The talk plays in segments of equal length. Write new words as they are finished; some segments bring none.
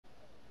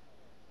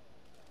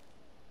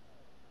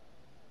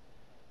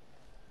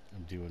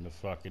doing the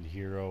fucking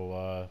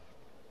hero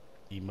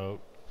emote.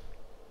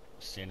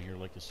 Standing here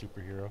like a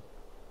superhero.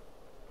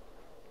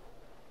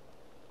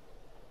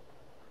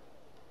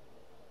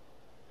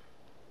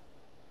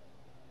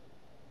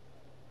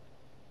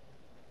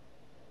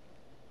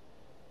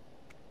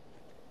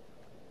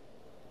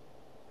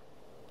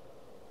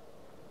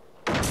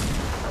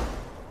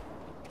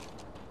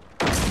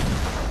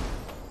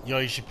 Yo,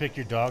 you should pick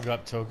your dog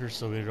up, Toker,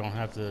 so we don't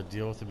have to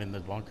deal with him in the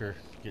bunker,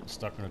 getting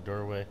stuck in a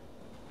doorway.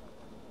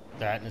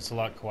 That, and it's a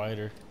lot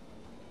quieter.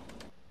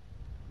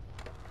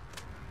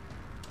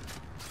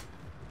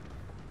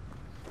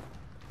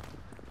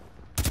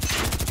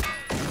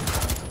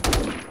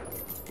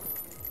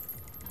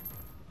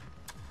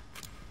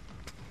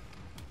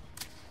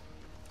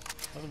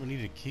 I thought we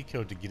needed a key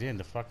code to get in.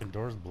 The fucking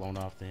door's blown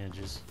off the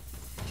hinges.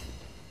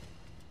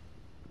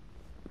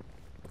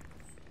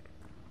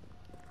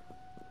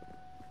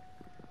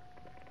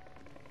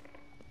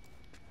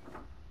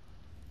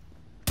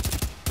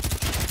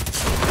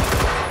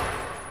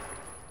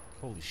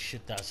 Holy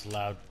shit, that's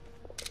loud.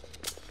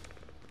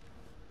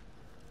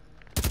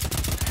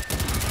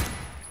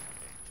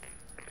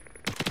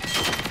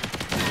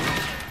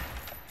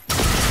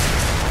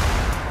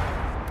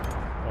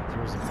 Oh,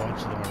 there was a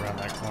bunch of them around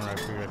that corner. I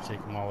figured I'd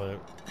take them all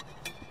out.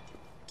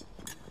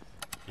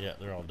 Yeah,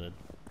 they're all dead.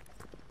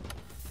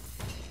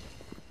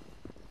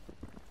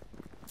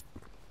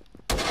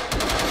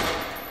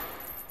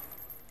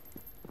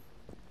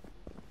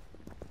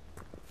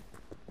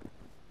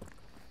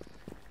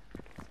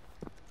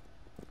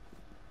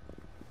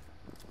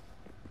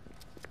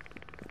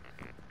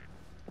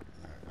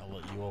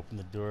 You open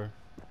the door.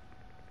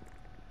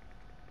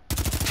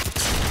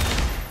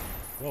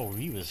 Whoa,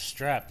 he was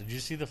strapped. Did you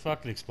see the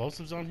fucking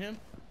explosives on him?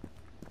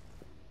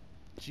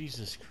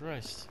 Jesus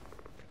Christ.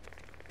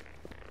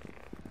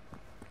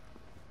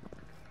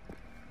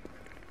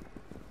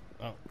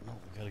 Oh, no,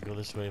 we gotta go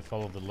this way and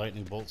follow the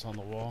lightning bolts on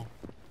the wall.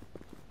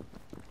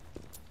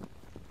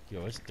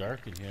 Yo, it's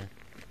dark in here.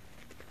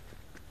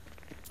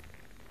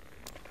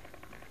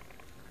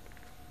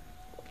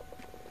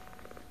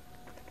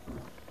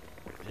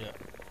 Yeah.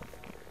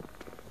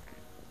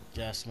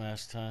 Gas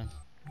mask time.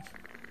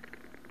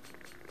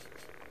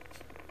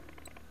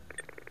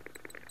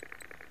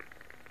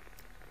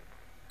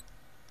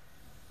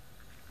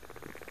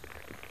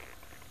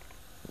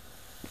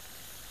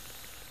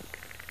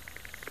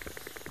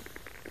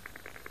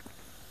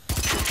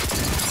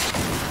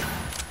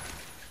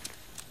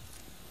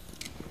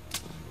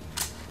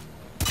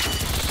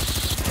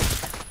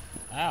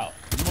 Ow,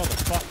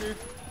 motherfucker.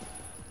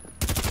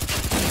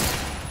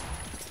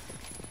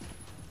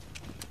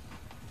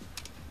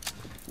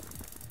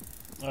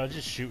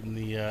 Just shooting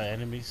the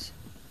enemies.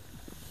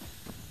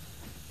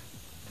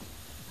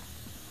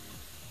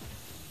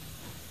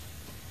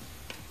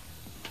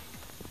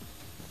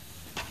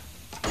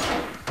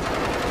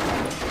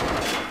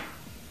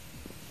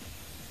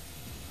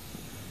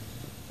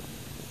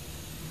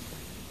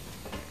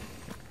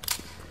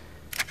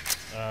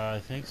 I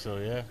think so,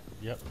 yeah.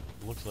 Yep,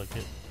 looks like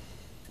it.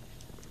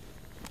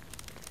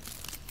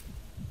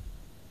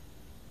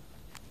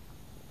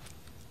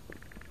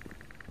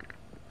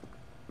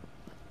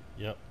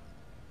 Yep.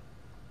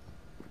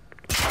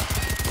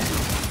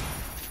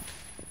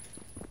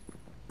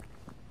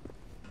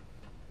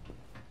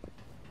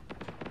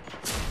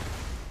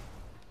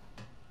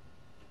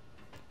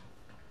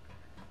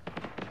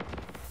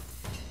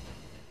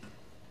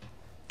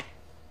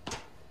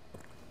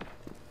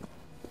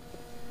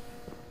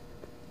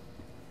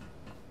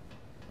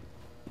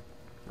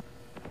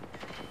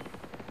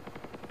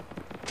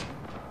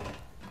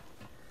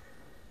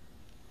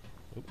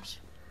 Oops.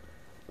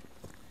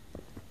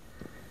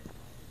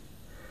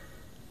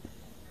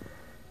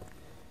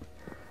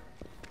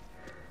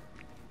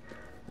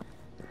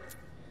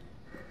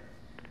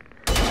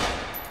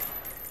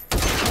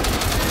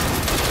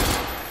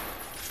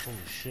 Holy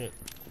shit.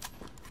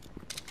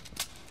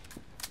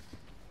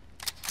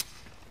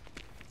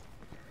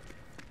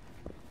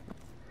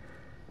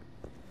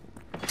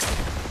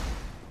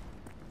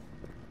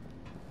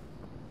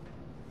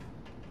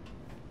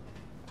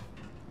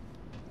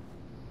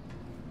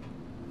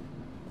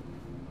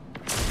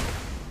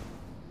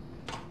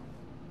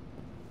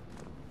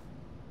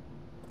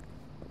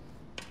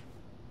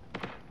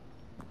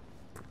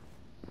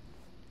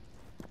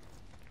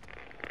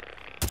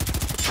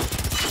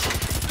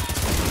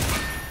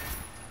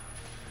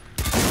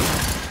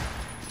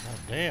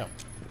 Damn.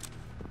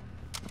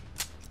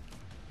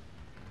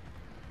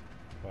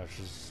 Watch,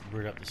 just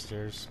root up the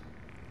stairs.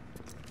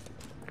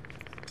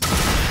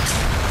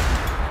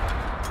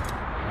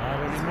 Not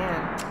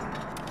anymore.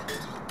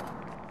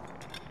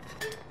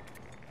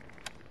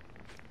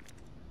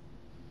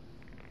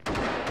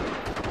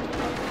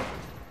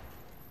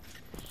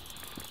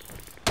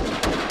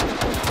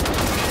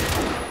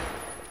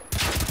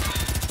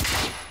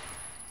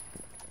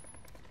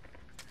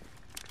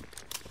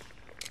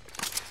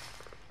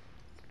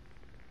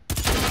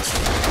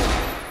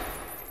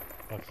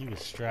 Fuck, he was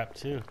strapped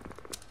too.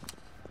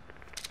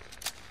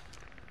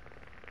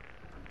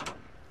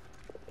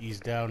 He's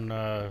down,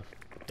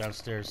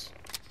 downstairs.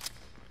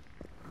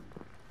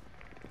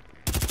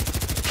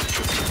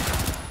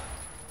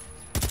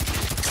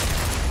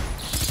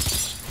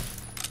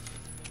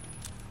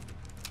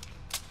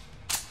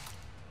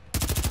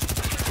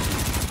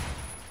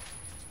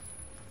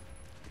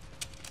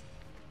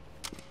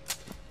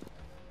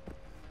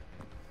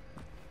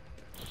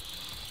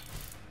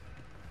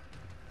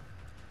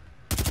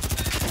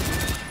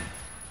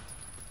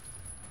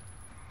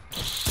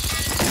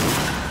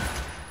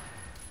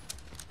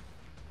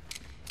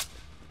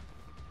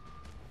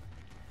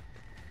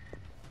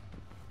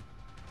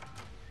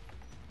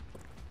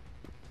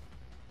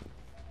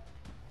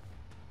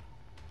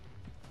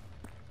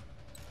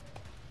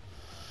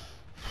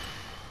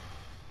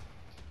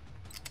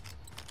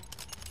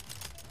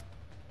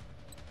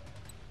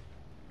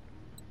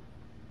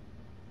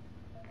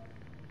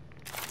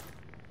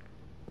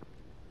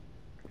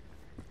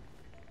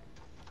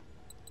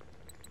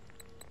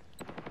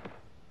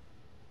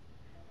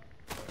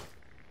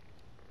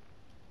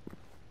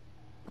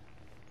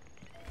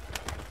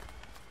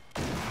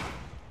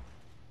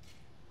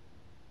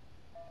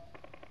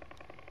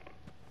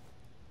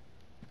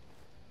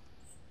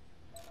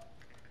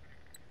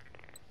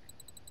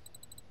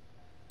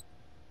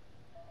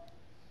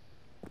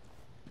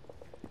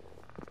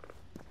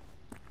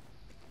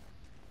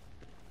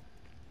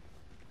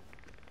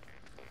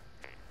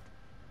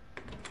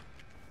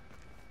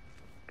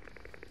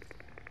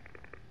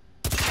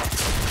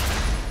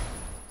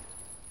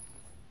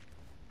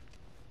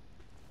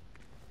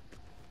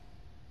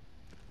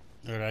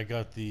 Alright, I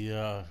got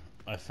the,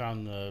 I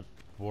found the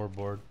war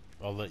board.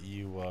 I'll let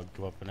you,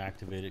 go up and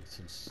activate it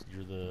since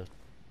you're the,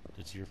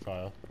 it's your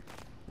file.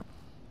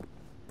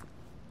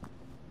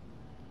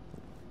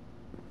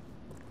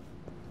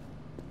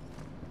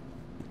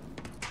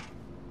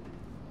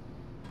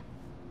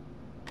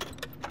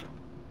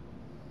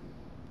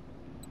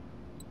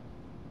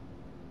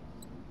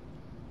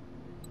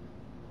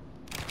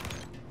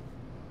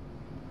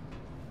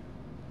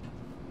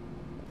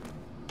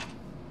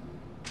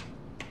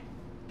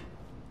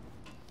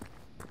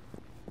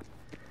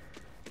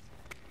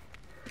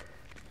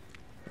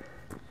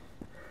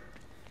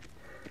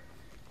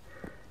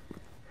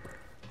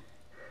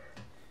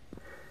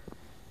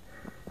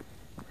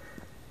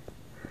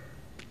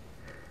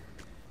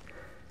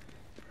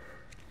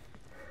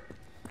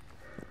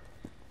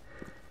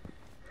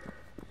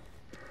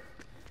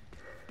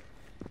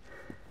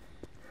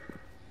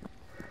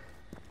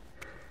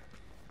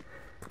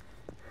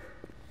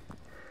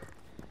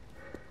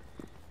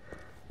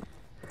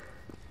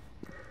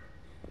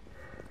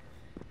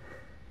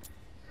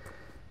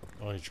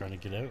 Oh, you're trying to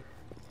get out?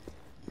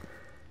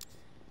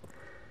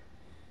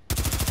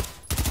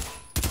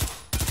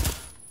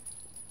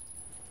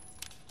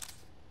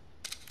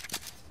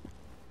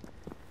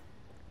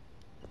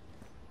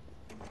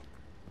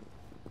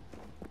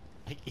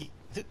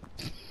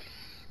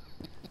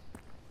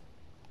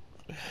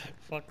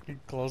 Fucking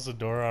close the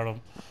door on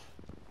him.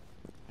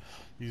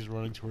 He's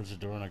running towards the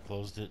door and I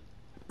closed it.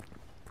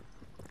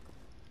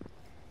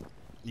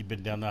 You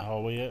been down that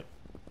hallway yet?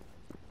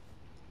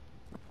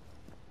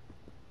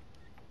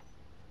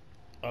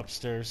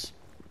 Upstairs.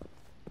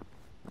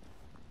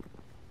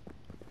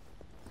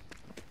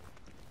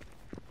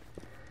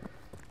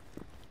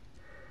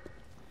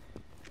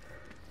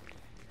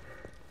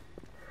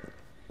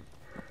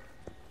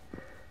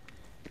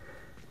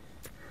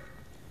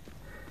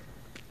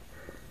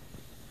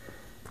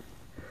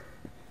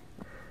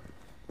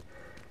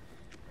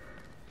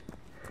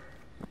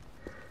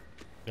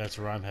 That's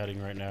where I'm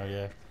heading right now,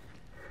 yeah.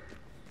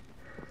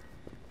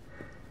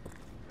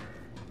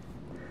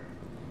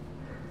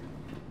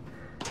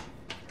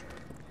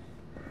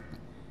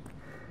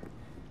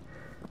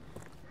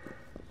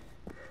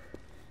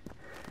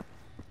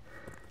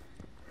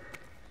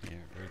 Yeah,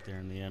 right there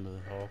in the end of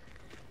the hall.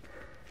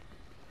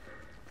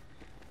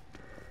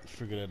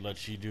 Figured I'd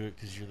let you do it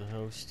because you're the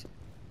host.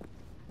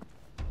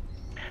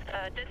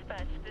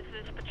 Dispatch, this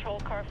is Patrol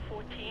Car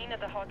 14 at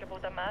the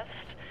Hageboda Mast.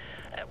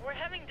 We're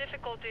having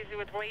difficulties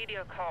with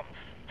radio comms.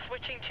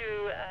 Switching to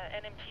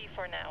NMT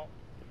for now.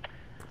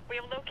 We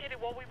have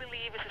located what we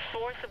believe is the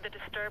source of the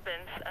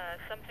disturbance.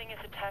 Something is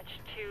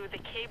attached to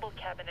the cable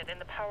cabinet in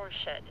the power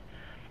shed.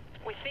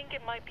 We think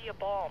it might be a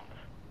bomb.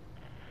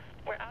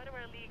 We're out of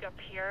our league up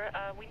here.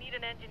 We need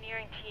an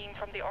engineering team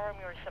from the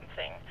army or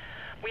something.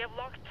 We have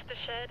locked the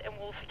shed and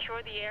we'll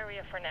secure the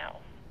area for now.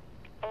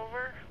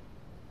 Over.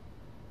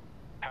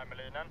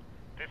 Hamelinen,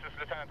 this is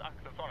Lieutenant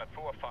Axelsson at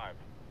 4-5.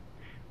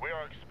 We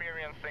are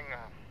experiencing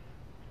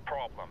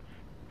problems.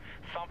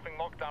 Something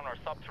locked down our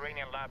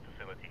subterranean lab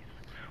facilities.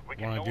 We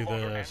can Want to no do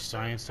longer the enter,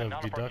 science of and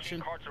none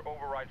deduction? of our key cards or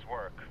overrides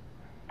work.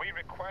 We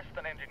request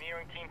an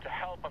engineering team to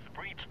help us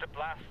breach the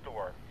blast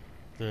door.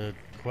 The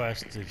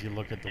quest, if you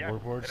look at the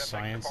warboard,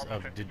 science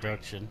of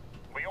deduction.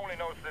 We only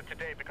noticed it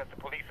today because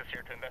the police is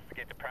here to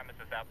investigate the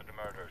premises after the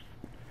murders.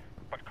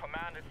 But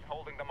command is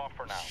holding them off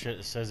for now. Shit,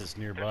 it says it's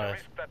There's nearby. a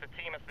risk that the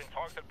team has been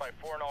targeted by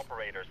foreign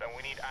operators, and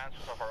we need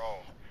answers of our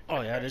own. Oh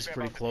yeah, it is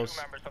Especially pretty about close.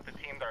 The two members of the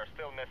team that are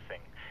still missing,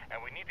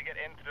 and we We need to get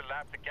into the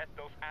lab to get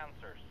those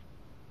answers.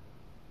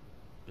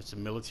 It's a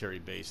military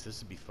base. This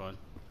would be fun.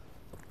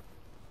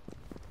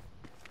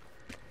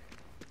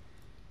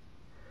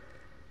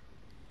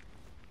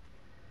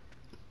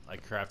 I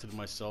crafted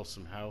myself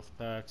some health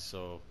packs,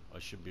 so I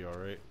should be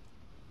alright.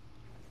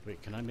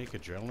 Wait, can I make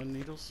adrenaline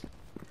needles?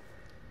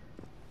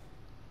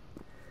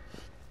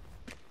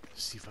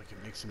 Let's see if I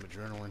can make some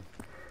adrenaline.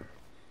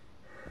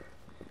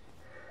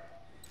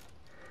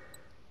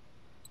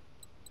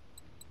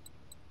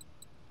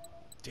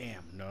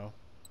 Damn, no.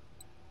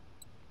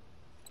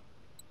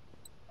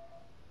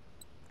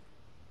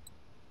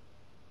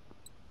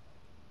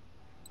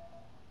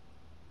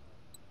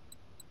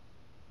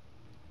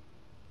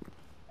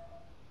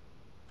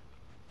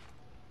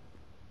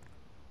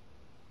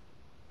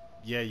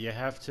 Yeah, you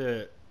have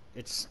to.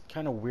 It's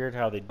kind of weird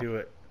how they do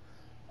it.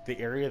 The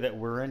area that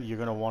we're in, you're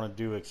gonna want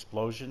to do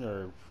explosion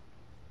or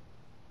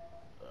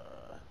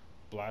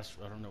blast.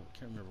 I don't know.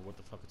 Can't remember what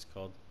the fuck it's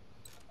called.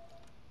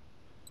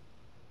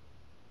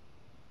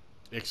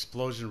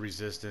 Explosion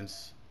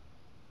resistance.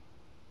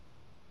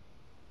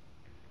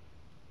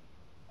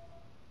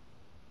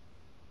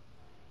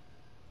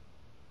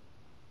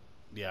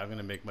 Yeah, I'm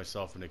gonna make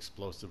myself an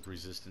explosive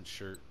resistant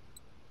shirt.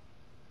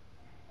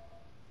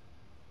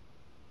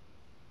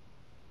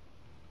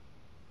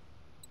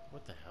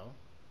 What the hell?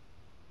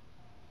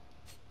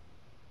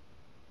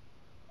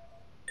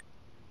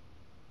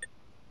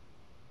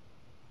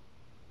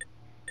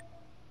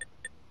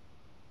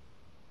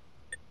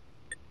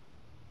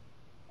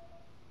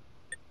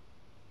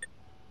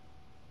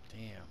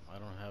 Damn, I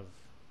don't have...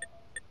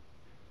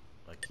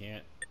 I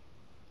can't...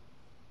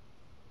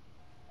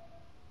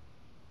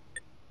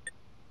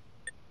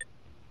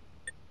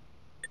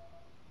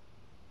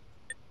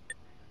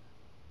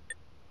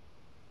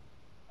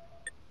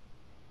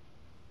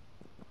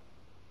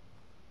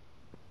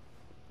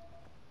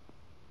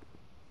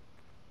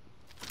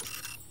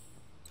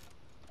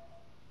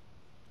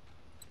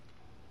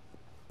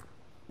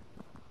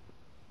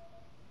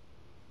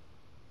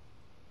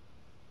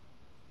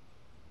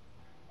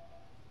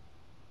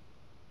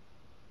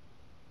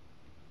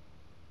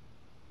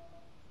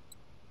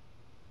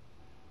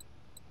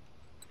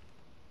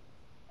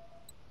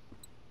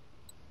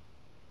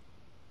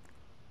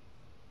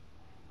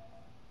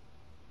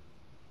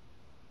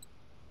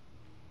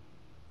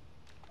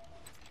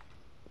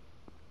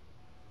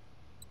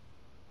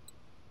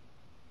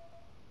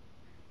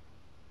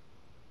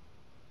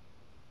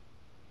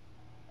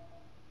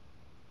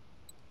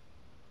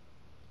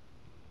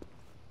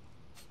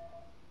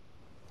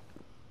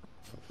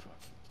 I'm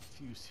fucking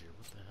confused here.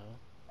 What the hell?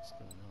 What's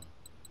going on?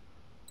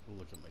 We'll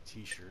look at my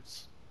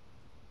t-shirts.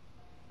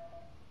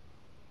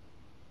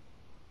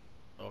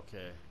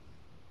 Okay.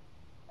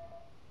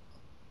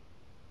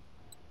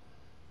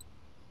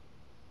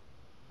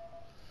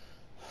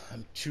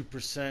 I'm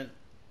 2%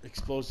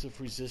 explosive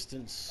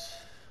resistance,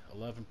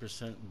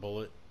 11%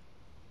 bullet,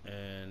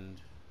 and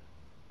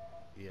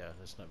yeah,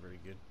 that's not very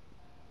good.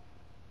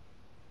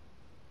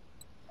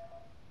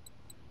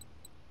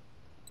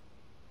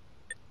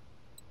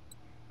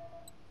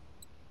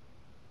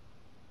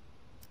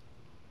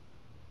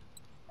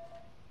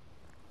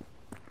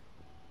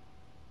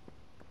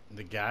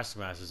 The gas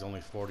mask is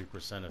only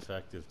 40%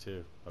 effective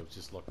too. I was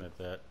just looking at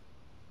that.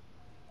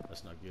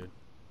 That's not good.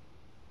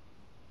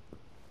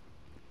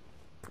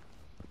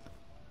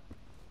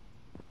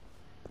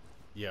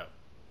 Yeah.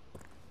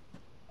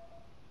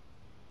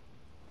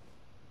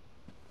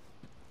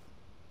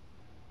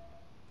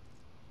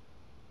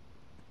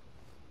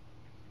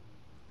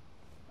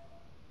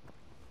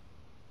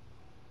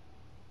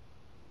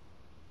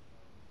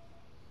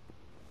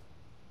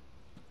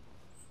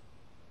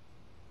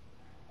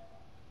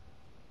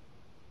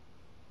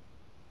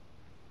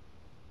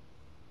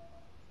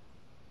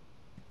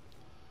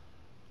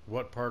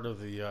 What part of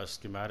the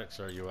schematics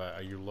are you at?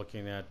 Are you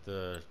looking at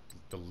the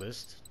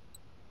list?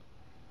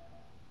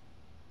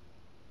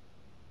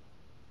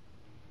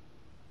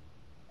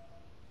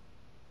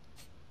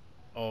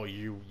 Oh,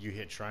 you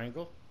hit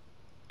triangle?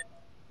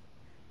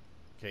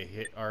 Okay,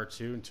 hit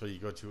R2 until you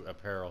go to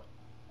apparel.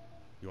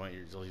 You want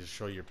your, you'll just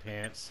show your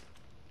pants,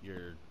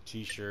 your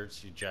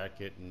t-shirts, your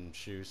jacket, and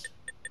shoes.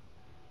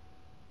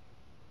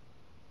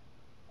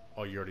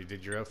 Oh, you already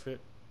did your outfit?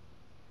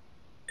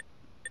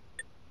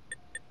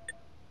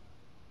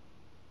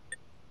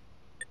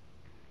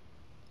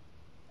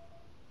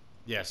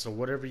 Yeah, so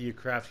whatever you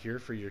craft here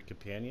for your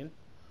companion,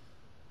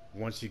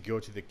 once you go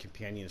to the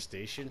companion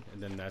station,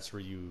 and then that's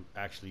where you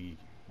actually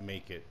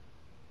make it.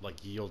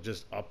 Like, you'll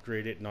just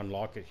upgrade it and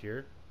unlock it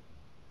here.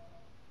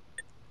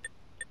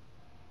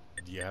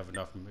 Do you have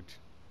enough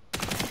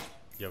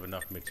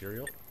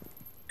material?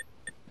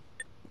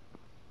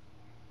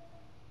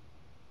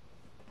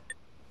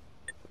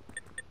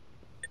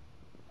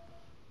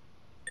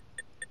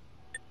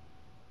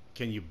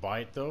 Can you buy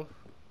it though?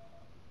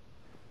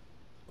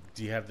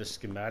 Do you have the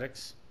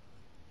schematics?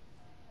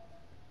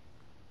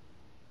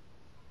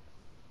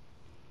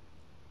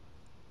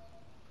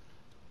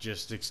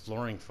 Just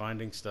exploring,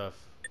 finding stuff.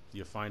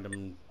 You find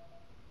them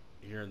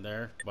here and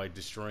there by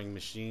destroying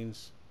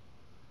machines.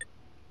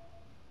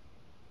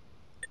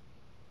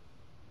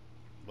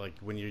 Like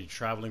when you're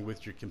traveling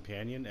with your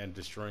companion and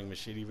destroying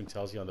machine, it even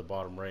tells you on the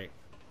bottom right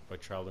by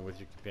traveling with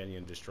your companion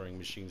and destroying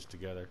machines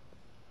together.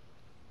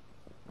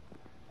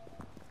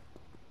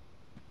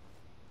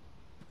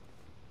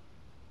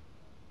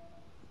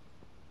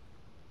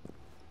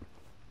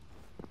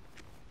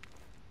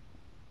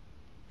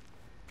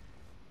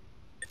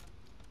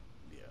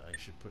 Yeah, I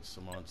should put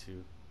some on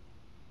too.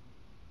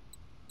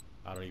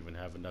 I don't even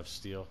have enough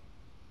steel.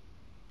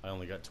 I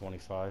only got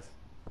 25.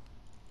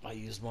 I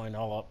used mine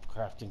all up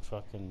crafting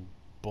fucking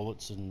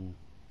bullets and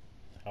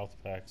health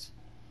packs.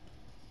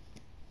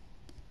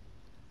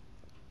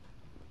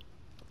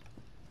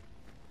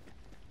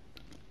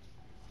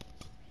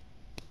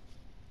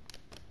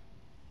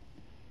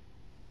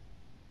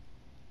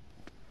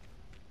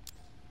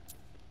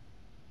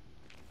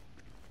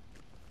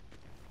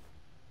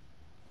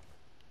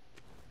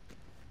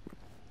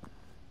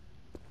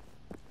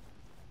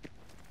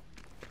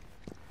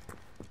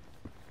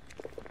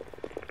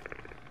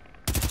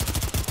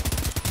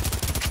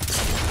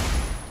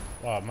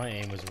 Wow, my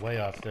aim was way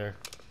off there.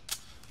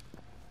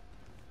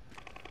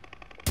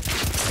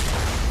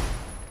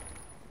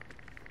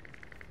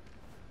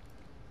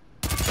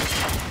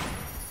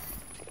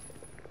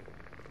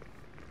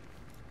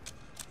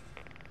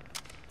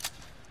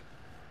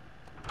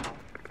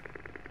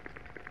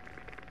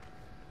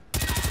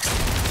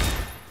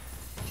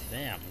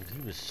 Damn, he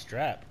was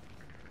strapped.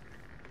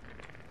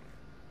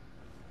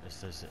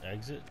 Is this the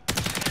exit?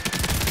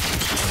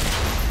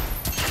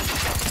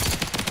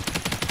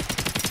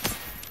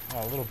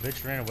 Oh, a little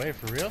bitch ran away,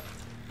 for real?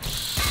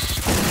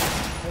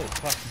 Oh,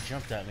 fuck, he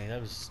jumped at me. That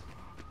was...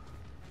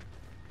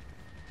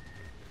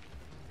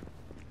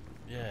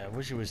 Yeah, I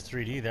wish it was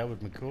 3D. That would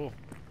be cool.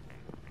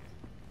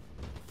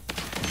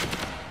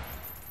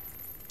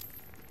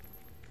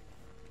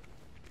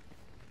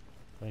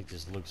 I think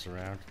just looks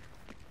around.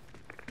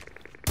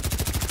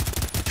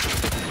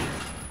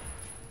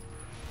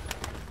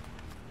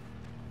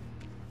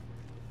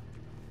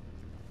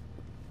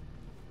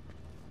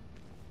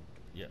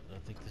 Yep, I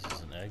think this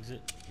is an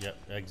exit. Yep,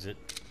 exit.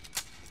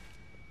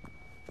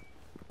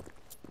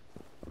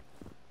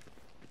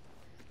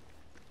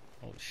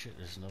 Oh shit,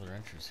 there's another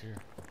entrance here.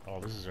 Oh,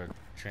 this is our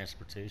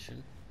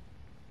transportation.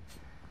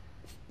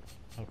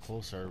 How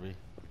close are we?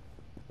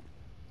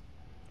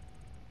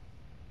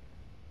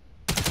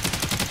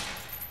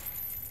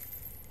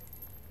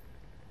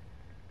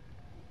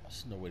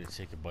 There's no way to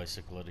take a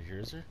bicycle out of here,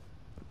 is there?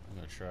 I'm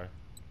gonna try.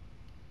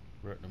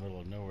 We're out in the middle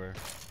of nowhere.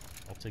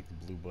 I'll take the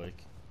blue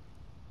bike.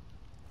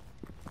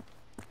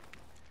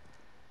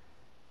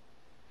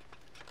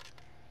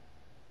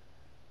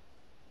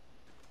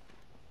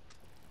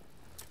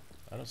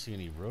 I don't see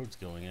any roads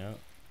going out.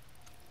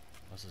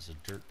 Unless it's a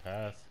dirt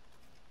path.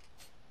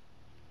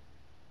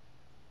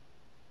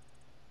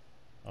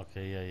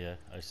 Okay, yeah,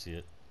 I see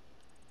it.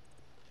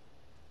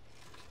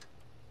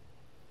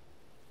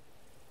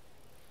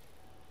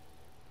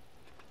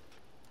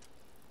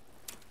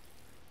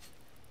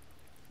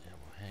 Yeah,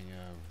 we'll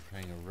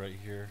hang right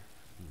here.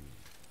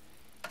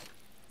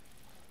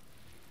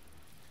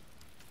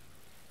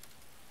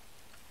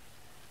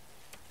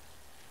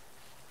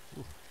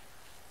 Ooh.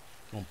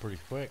 Going pretty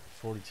quick,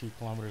 42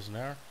 kilometers an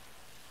hour.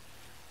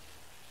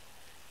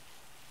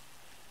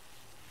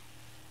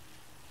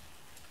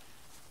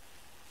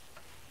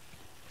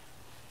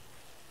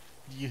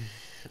 You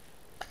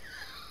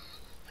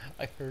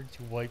I heard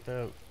you wipe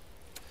out.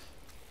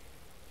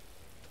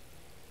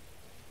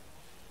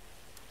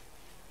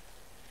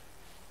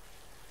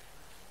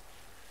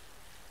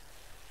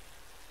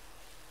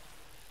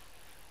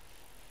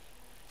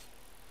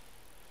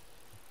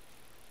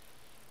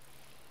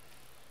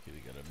 Okay, we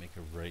gotta make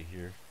a right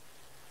here.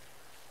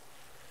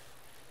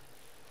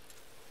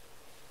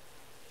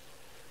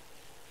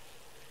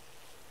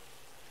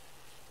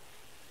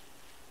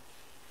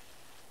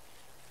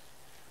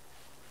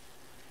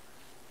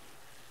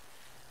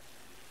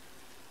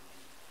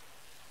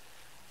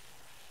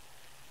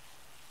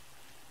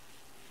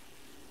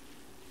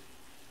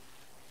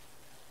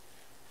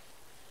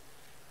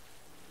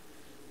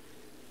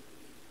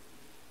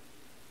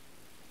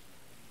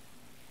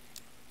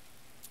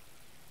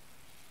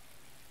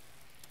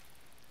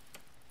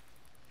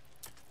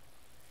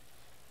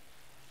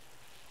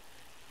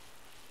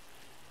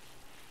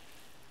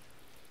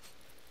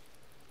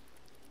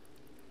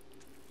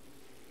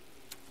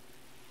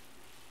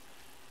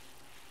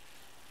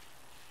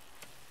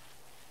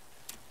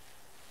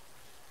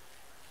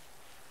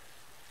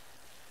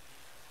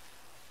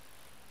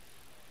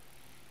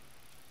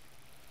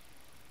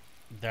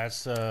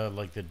 That's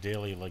like the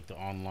daily, like the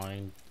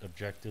online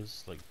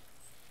objectives. Like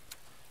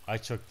I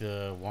took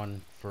the one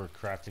for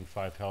crafting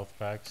 5 health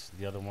packs.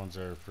 The other ones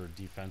are for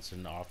defense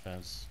and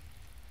offense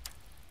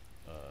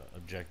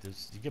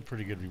objectives. You get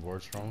pretty good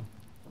rewards from them.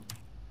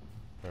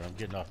 Alright, I'm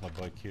getting off my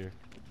bike here.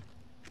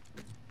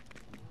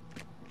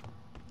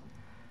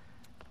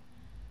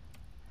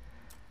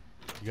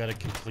 You gotta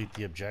complete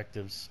the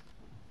objectives.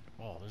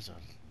 Oh, there's a...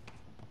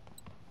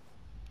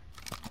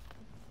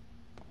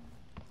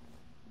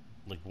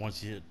 Like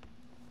once you hit,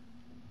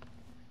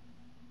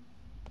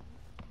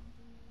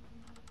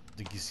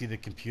 like you see the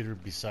computer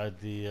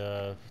beside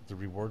the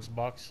rewards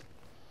box.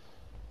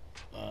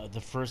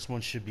 The first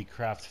one should be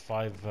craft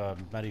 5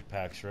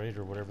 medipacks, right,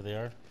 or whatever they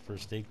are,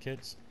 first aid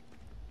kits.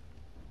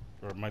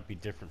 Or it might be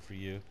different for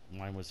you.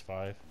 Mine was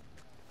 5.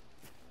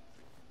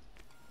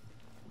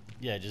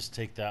 Yeah, just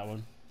take that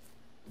one,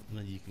 and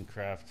then you can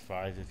craft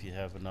 5 if you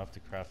have enough to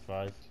craft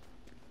 5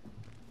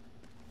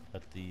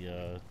 at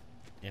the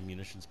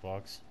ammunitions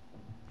box.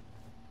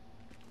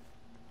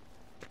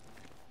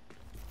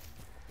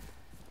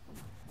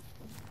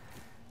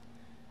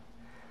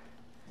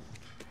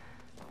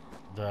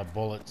 The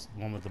bullets,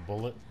 one with the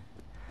bullet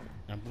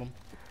emblem.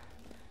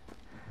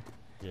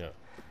 Yeah.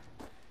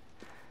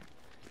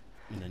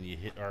 And then you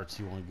hit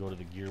R2 when you go to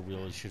the gear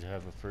wheel. It should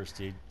have a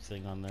first aid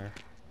thing on there.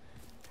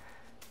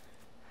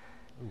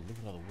 Ooh, look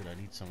at all the wood. I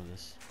need some of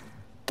this.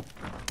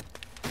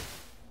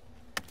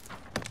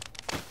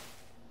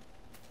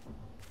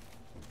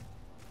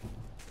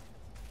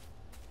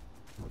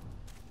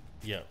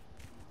 Yeah.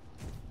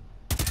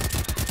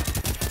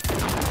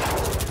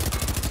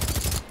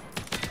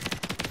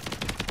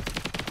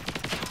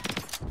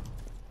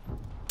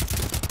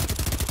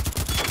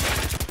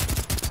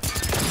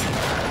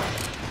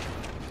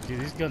 Dude,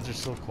 these guns are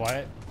so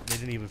quiet. They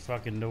didn't even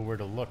fucking know where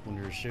to look when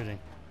we were shooting.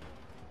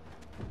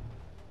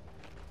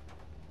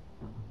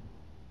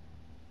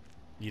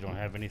 You don't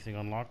have anything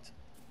unlocked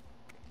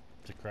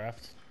to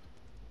craft?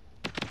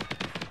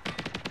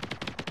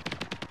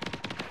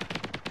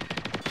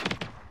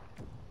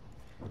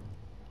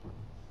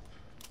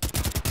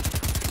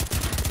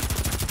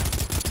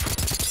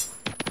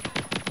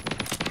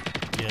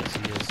 Yes,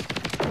 he is.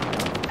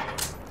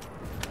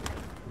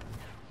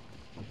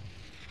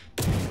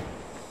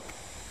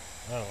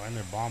 Oh, and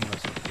they're bombing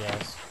us with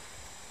gas.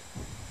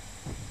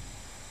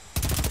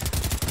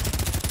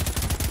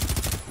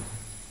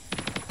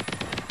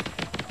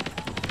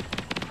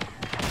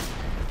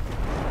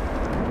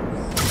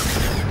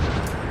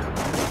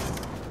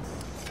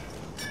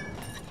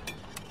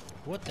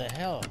 What the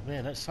hell?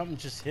 Man, that something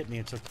just hit me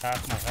and took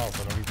half my health.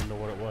 I don't even know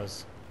what it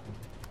was.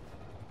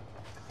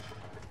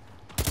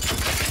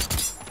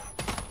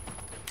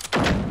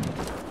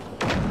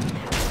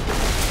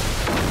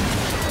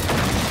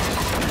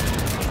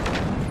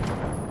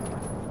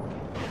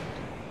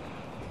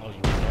 Oh, you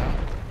went down?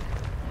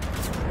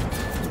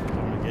 I'm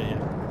gonna get you.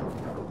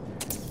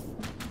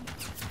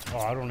 Oh,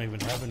 I don't even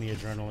have any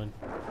adrenaline.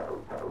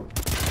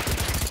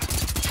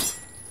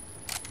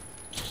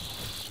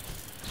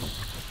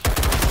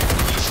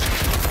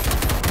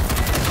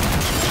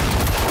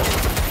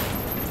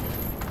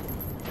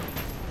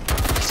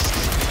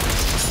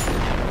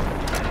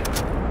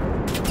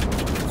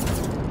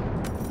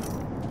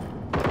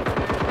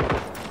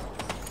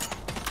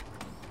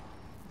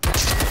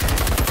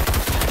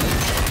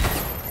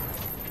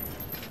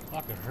 I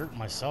could hurt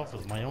myself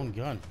with my own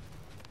gun.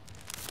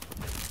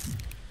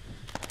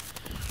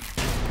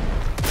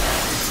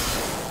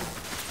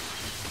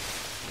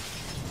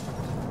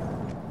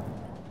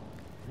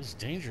 It's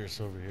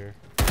dangerous over here.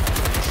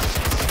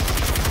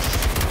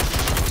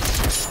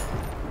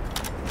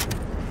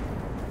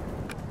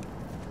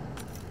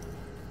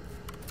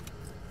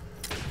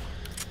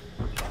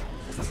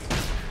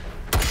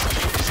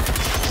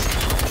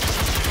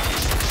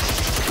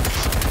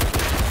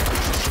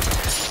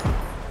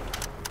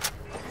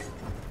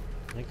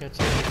 I think that's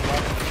it.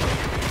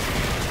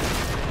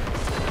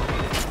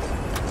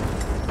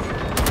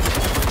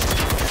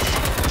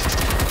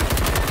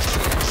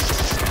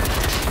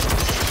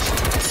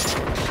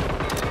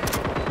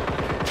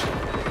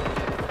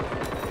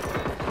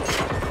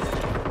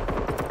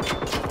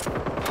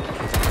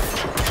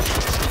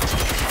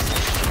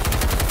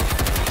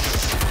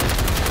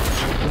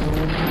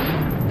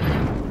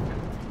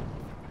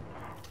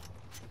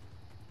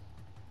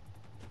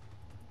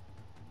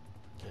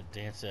 Gotta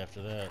dance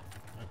after that.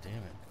 God damn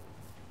it.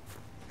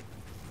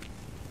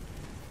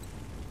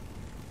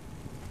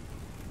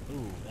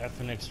 Ooh,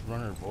 FNX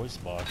Runner voice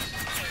box.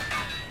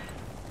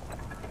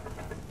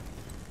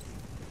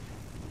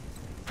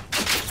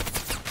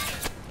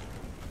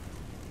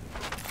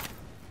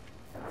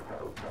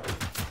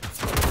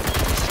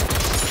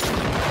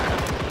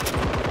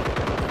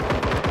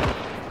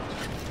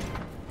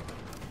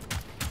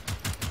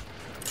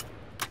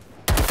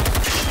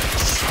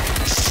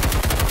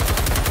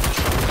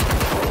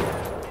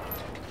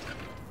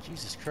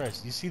 Jesus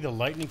Christ, you see the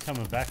lightning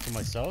coming back to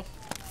myself?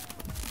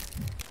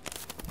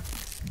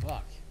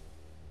 Fuck.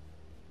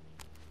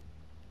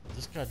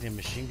 This goddamn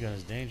machine gun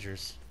is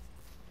dangerous.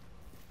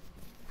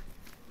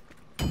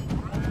 I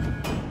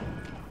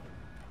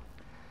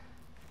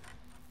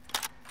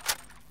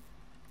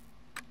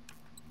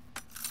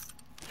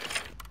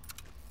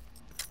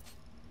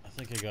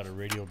think I got a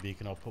radio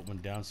beacon. I'll put one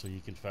down so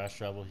he can fast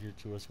travel here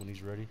to us when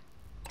he's ready.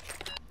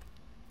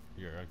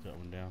 Here, I got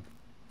one down.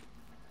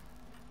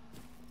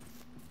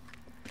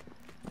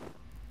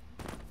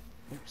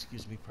 Oh,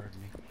 excuse me, pardon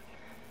me.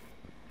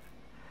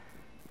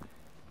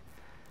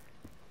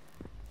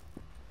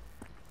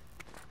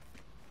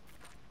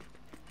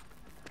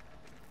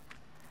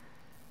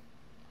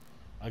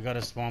 got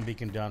a spawn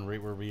beacon down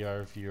right where we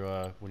are if you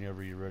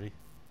whenever you're ready.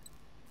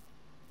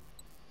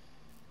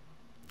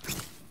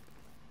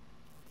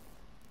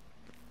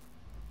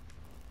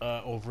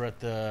 Over at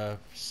the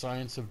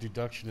Science of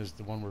Deduction is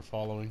the one we're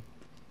following.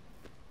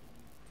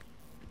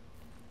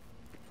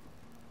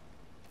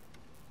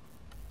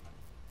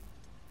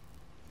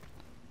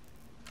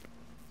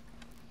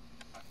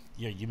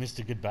 Yeah, you missed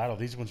a good battle.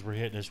 These ones were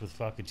hitting us with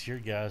fucking tear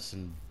gas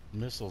and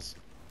missiles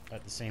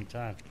at the same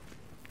time.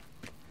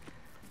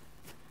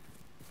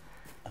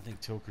 I think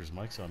Toker's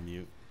mic's on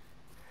mute.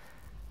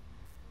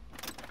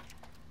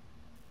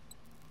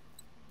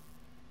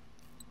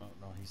 Oh,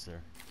 no, he's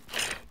there.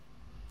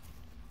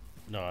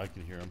 No, I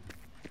can hear him.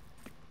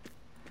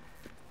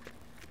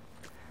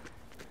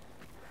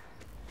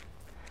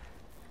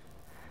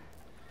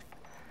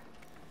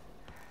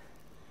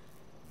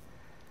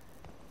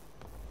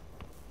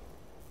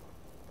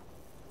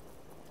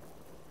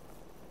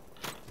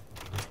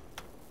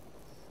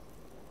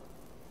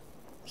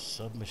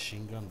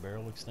 Submachine gun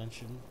barrel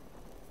extension,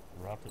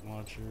 rocket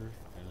launcher,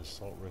 and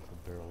assault rifle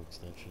barrel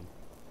extension.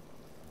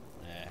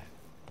 Nah.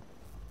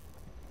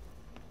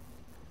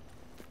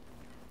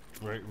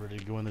 Right, ready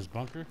to go in this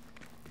bunker?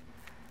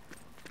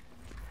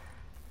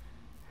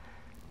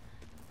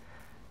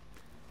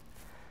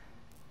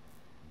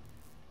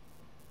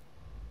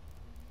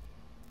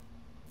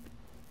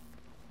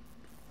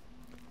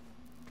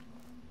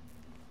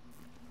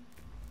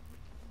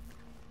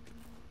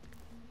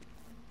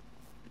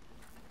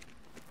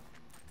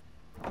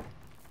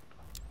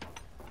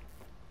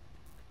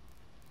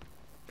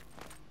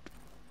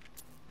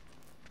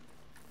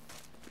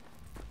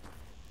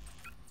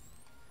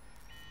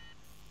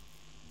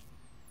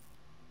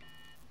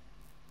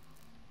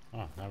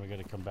 Oh, now we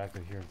gotta come back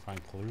in here and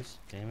find clues.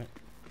 Damn it.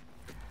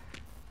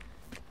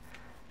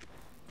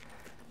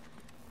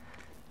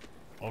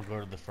 I'll go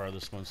to the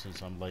farthest one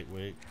since I'm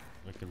lightweight.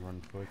 I can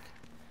run quick.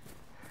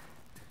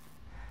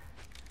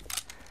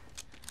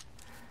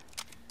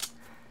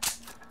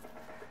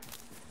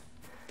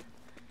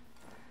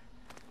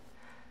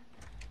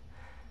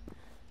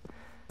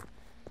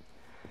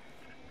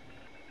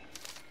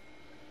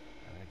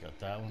 I got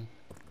that one.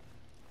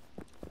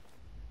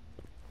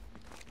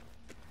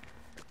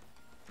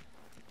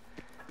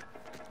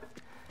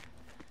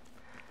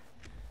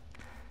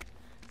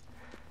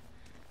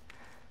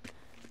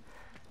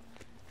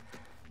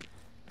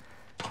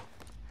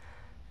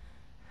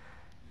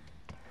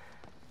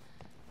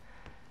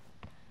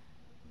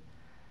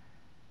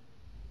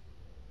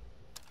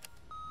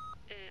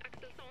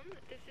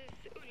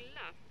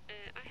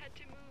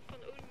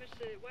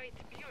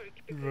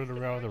 Run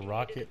around with a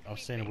rocket. I'm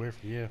staying away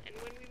from you. And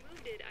when we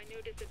moved it, I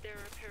noticed that there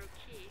are a pair of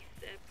keys,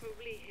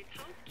 probably his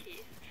house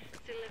keys,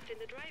 still left in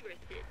the driver's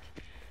seat.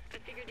 I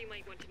figured you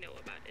might want to know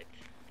about it.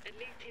 At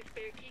least his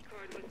spare key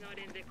card was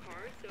not in the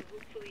car, so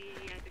hopefully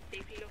he has it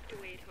safely locked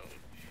away at home.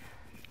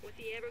 Was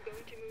he ever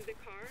going to move the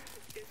car?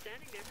 It's been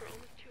standing there for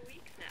almost 2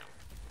 weeks now.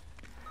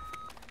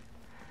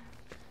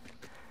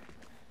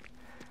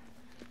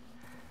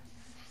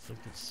 I think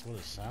it's what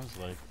it sounds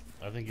like.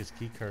 I think his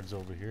key card's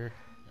over here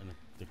in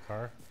the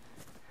car.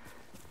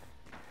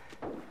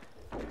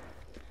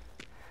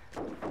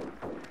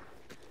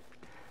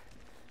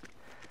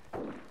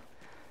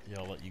 Yeah,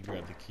 I'll let you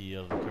grab the key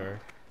out of the car.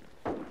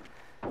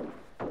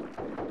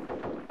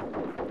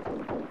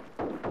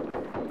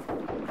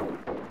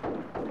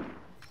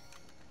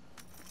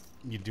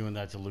 You doing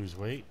that to lose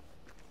weight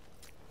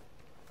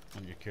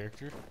on your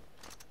character?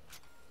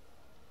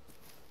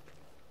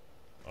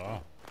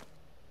 Oh.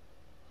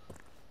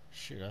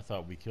 Shit, I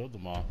thought we killed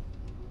them all.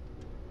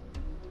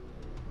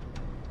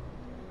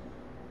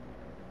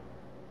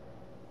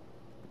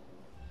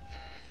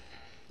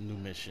 New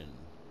mission.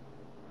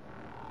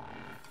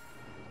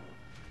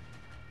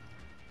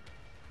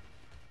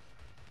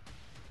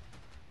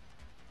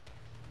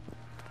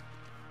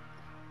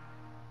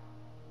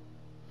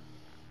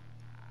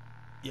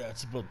 Yeah,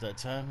 it's about that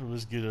time. It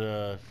was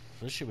good.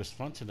 This shit was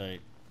fun tonight.